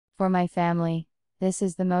For my family, this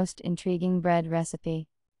is the most intriguing bread recipe.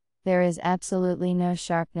 There is absolutely no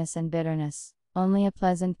sharpness and bitterness, only a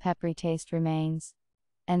pleasant peppery taste remains.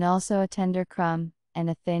 And also a tender crumb,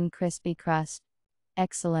 and a thin crispy crust.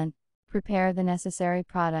 Excellent. Prepare the necessary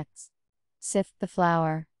products. Sift the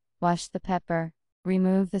flour, wash the pepper,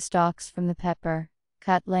 remove the stalks from the pepper,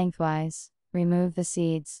 cut lengthwise, remove the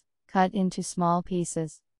seeds, cut into small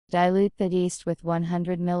pieces. Dilute the yeast with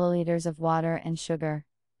 100 milliliters of water and sugar.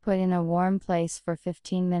 Put in a warm place for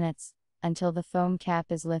 15 minutes, until the foam cap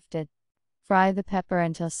is lifted. Fry the pepper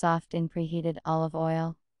until soft in preheated olive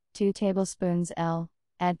oil. 2 tablespoons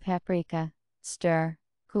add paprika, stir,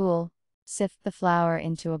 cool. Sift the flour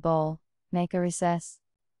into a bowl, make a recess.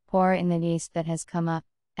 Pour in the yeast that has come up,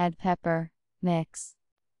 add pepper, mix.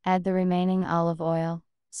 Add the remaining olive oil,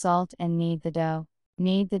 salt and knead the dough.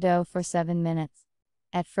 Knead the dough for 7 minutes.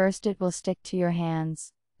 At first it will stick to your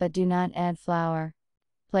hands, but do not add flour.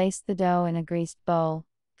 Place the dough in a greased bowl,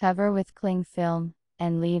 cover with cling film,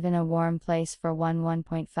 and leave in a warm place for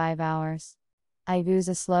 1.5 hours. I use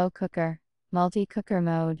a slow cooker, multi-cooker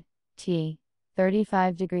mode, T.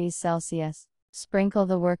 35 degrees Celsius. Sprinkle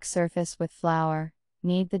the work surface with flour,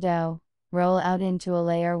 knead the dough, roll out into a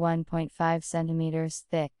layer 1.5 centimeters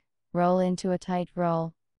thick, roll into a tight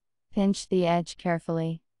roll. Pinch the edge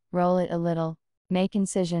carefully, roll it a little, make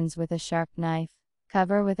incisions with a sharp knife,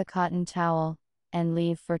 cover with a cotton towel, and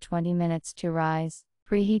leave for 20 minutes to rise.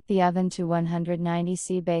 Preheat the oven to 190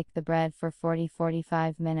 C. Bake the bread for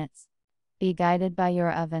 40-45 minutes. Be guided by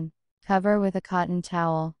your oven. Cover with a cotton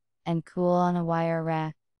towel, and cool on a wire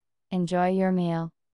rack. Enjoy your meal.